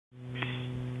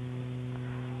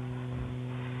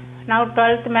Now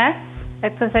 12th math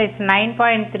exercise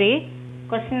 9.3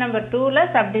 question number 2 la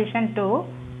subdivision 2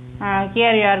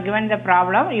 here you are given the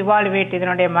problem evaluate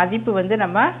இதனுடைய மதிப்பு வந்து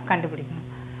நம்ம கண்டுபிடிக்கணும்.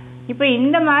 இப்போ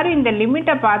இந்த மாதிரி இந்த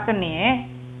லிமிட்டை பார்த்தோன்னே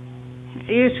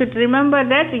you should remember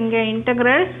that இங்க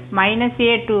integral minus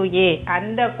a to a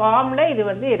அந்த ஃபார்ம்ல இது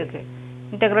வந்து இருக்கு.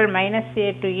 integral minus a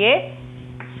to a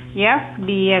f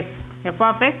dx f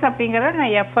of x அப்படிங்கறத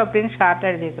நான் f அப்படின்னு ஷார்ட்டா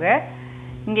எழுதிக்கிறேன்.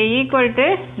 இங்க equal to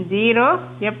 0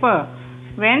 எப்போ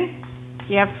when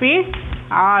f is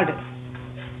odd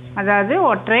அதாவது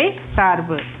ஒற்றை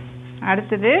சார்பு.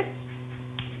 அடுத்தது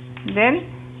then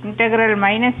integral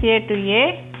minus a to a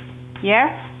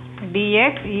f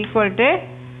dx equal to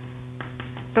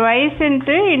twice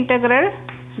into integral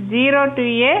 0 to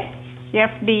a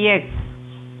f dx.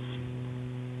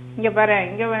 இங்க பாரு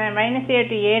இங்க minus a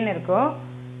to a ன்னு இருக்கும்,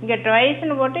 இங்க twice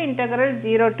ன்னு போட்டு integral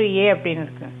 0 to a அப்படின்னு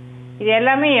இருக்கு. இது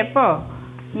எல்லாமே எப்போ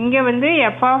இங்க வந்து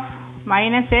f of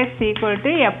minus x equal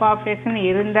to f of x ன்னு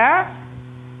இருந்தா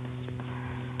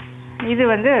இது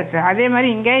வந்து அதே மாதிரி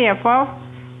இங்க f of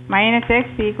minus x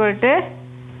equal to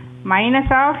minus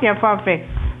of f of x.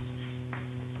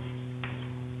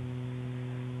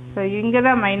 so இங்க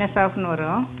தான் minus of ன்னு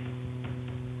வரும்,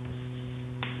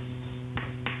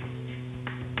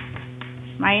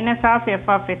 minus of f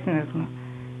of x ன்னு இருக்கணும்.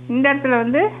 இந்த இடத்துல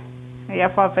வந்து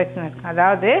f of x ன்னு இருக்கு,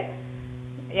 அதாவது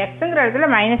xங்கிற இடத்துல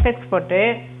minus x போட்டு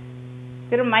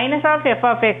திரு minus of f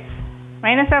of x,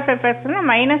 minus of f x னா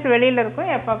மைனஸ் வெளியில இருக்கும்,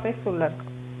 f of x உள்ள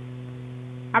இருக்கும்.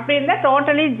 அப்படி இருந்தா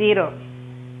டோட்டலி 0.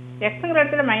 xங்கிற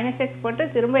இடத்துல minus x போட்டு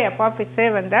திரும்ப f of x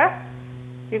வந்தா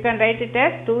you can write it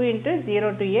as 2 into 0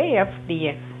 to a f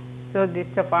dx. so this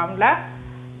is the formula.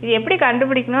 இது எப்படி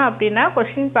கண்டுபிடிக்கணும் அப்படின்னா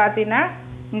क्वेश्चन பார்த்தீங்கன்னா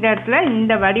இந்த இடத்துல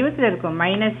இந்த வடிவத்தில் இருக்கும்,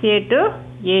 minus a to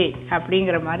a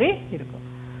அப்படிங்கிற மாதிரி இருக்கும்.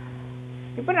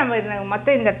 இப்போ நம்ம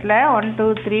மொத்தம் இந்த இடத்துல 1 2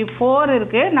 3 4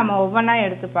 இருக்கு, நம்ம ஒவ்வொன்றா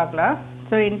எடுத்து பார்க்கலாம்.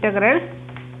 So integral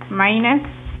minus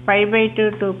pi by 2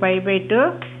 to pi by 2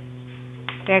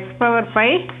 x power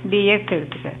 5 dx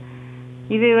எடுத்துக்க.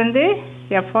 இது வந்து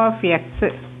f of x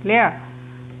இல்லையா,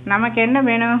 நமக்கு என்ன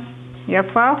வேணும்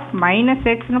f of minus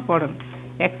x ன்னு போடணும்.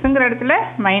 xங்கிற இடத்துல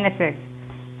minus x.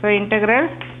 So integral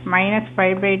minus pi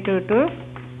by 2 to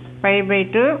pi by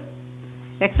 2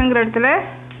 xங்கிற இடத்துல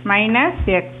minus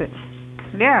x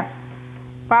இல்லையா.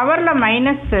 பவரில்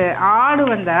மைனஸ் ஆடு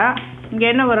வந்தால் இங்கே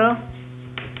என்ன வரும்,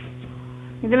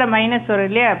 இதில் மைனஸ் வரும்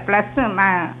இல்லையா. ப்ளஸ்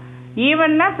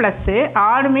ஈவன்னா ப்ளஸ்ஸு,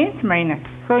 ஆடு மீன்ஸ் மைனஸ்.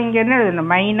 ஸோ இங்கே என்ன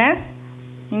எழுதணும், minus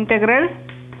integral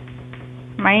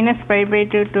minus pi by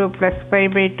 2 to plus pi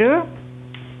by 2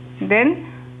 then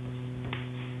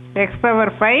x power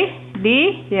 5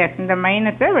 dx. இந்த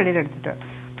மைனஸை வெளியில் எடுத்துட்டோம்.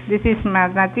 this is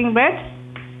nothing but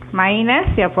minus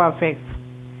f of x.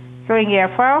 So இங்கே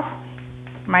f of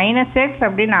minus x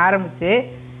அப்படின்னு ஆரம்பிச்சு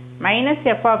minus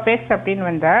f of x அப்படின்னு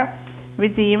வந்தால்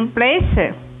which implies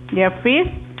f is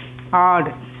odd.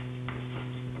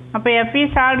 அப்போ f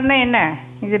is oddனா என்ன,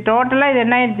 இது டோட்டலாக இது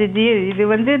என்ன, இது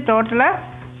வந்து டோட்டலாக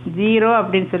 0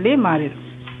 அப்படின்னு சொல்லி மாறிடும்.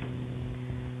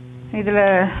 இதில்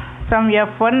சம்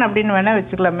f1 அப்படின்னு வேணால்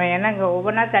வச்சுக்கலாமே, ஏன்னா இங்கே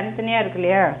ஒவ்வொன்றா தனித்தனியாக இருக்கு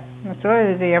இல்லையா. ஸோ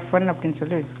இது f1 அப்படின்னு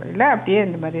சொல்லி வச்சுக்கலாம், இல்லை அப்படியே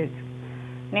இந்த மாதிரி வச்சு.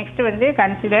 நெக்ஸ்ட் வந்து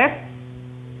கன்சிடர்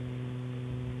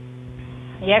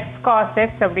x cos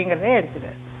x அப்படிங்கிறத எடுத்துக்க.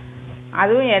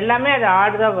 அதுவும் எல்லாமே அது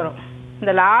ஆடு தான் வரும்,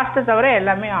 இந்த லாஸ்ட்டை தவிர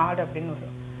எல்லாமே ஆடு அப்படின்னு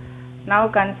வரும். Now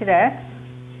consider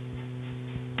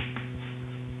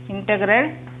integral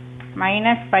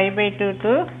minus pi by 2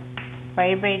 to pi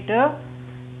by 2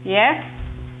 x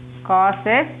cos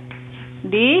x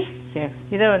dx.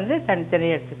 இதை வந்து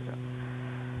தனித்தனியாக எடுத்துக்கிறோம்,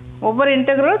 ஒவ்வொரு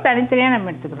இன்டெக்ரலும் தனித்தனியாக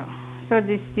நம்ம எடுத்துக்கிறோம். ஸோ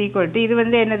திஸ் ஈக்குவல் டு இது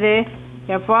வந்து என்னது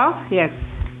f of x.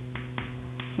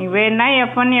 நீங்கள் வேணா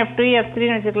f1 f2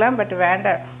 f3ன்னு வச்சுக்கலாம், பட்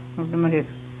வேண்டாம் அப்படி மாதிரி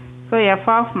இருக்கு. So f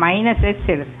of minus x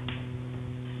எழுது.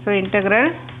 So integral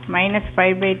minus pi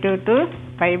by 2 to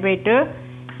pi by 2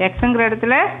 xங்கிற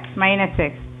இடத்துல minus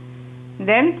x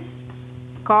then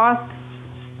cos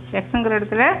xங்கிற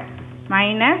இடத்துல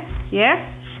minus f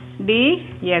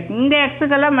dx. இந்த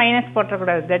xக்கெல்லாம் minus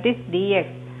போட்டக்கூடாது, that is dx.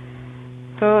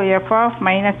 so f of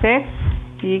minus x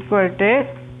equal to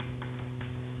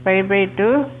pi by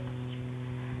 2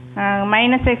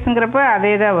 minus xங்கிறப்ப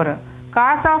அதே தான் வரும்.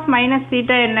 cos of minus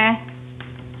theta என்ன,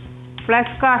 plus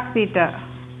cos theta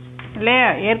இல்லையா.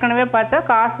 ஏற்கனவே பார்த்தா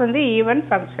cos வந்து ஈவன்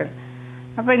ஃபங்க்ஷன்.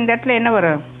 அப்போ இந்த இடத்துல என்ன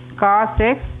வரும், cos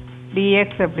x dx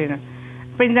அப்படின்னு.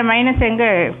 இப்போ இந்த மைனஸ் எங்கே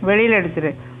வெளியில்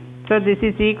எடுத்துரு. So this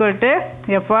is equal to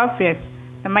F of X.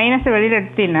 இந்த மைனஸை வெளியில்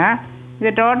எடுத்தீங்கன்னா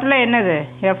இது டோட்டலாக என்னது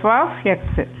F of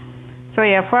x. So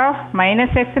F of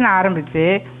minus எக்ஸ்ன்னு ஆரம்பித்து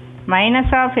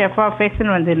மைனஸ் ஆஃப் எஃப் ஆஃப்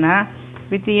எக்ஸ்ன்னு வந்துன்னா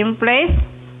வித் இம்ப்ளைஸ்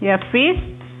எஃப் இஸ்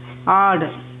ஆடு.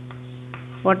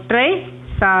 ஒற்றை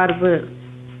சார்பு.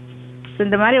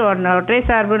 இந்த மாதிரி ஒற்றை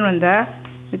சார்புன்னு வந்தால்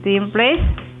with implies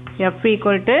F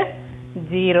equal to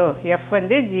 0. F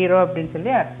வந்து 0 அப்படின்னு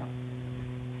சொல்லி அர்த்தம்.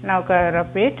 நான்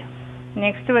repeat.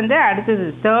 நெக்ஸ்ட் வந்து அடுத்தது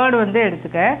தேர்ட் வந்து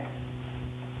எடுத்துக்க.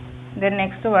 Then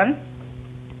next one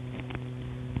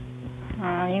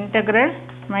integral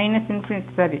minus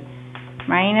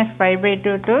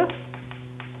 -π/2 to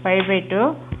π/2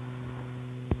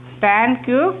 tan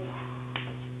cube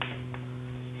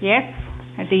x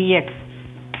dx.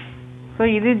 So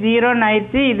இது 0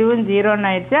 ஆயிடுச்சு, இதுவும் 0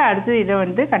 ஆயிடுச்சு. அடுத்து இதை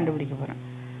வந்து கண்டுபிடிக்க போகிறோம்.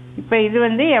 இப்போ இது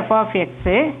வந்து எஃப் ஆஃப்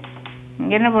எக்ஸு,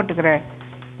 இங்கே என்ன போட்டுக்கிற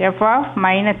எஃப் ஆஃப்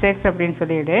 -x அப்படின்னு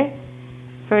சொல்லிவிடு.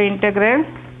 So integral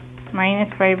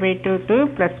 -π/2 to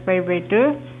 +π/2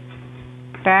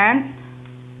 tan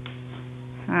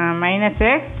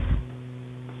 -x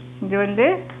இது வந்து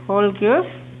whole cube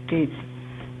theta.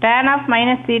 tan of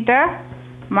 -θ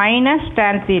minus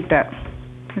tan θ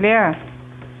இல்லையா?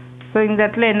 ஸோ இந்த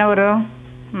இடத்துல என்ன வரும்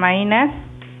minus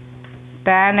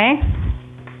tan x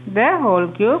the whole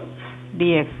cube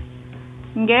dx.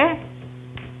 இங்கே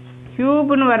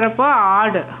க்யூப்னு வர்றப்போ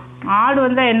ஆடு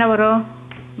வந்தால் என்ன வரும்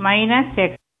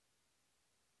 -x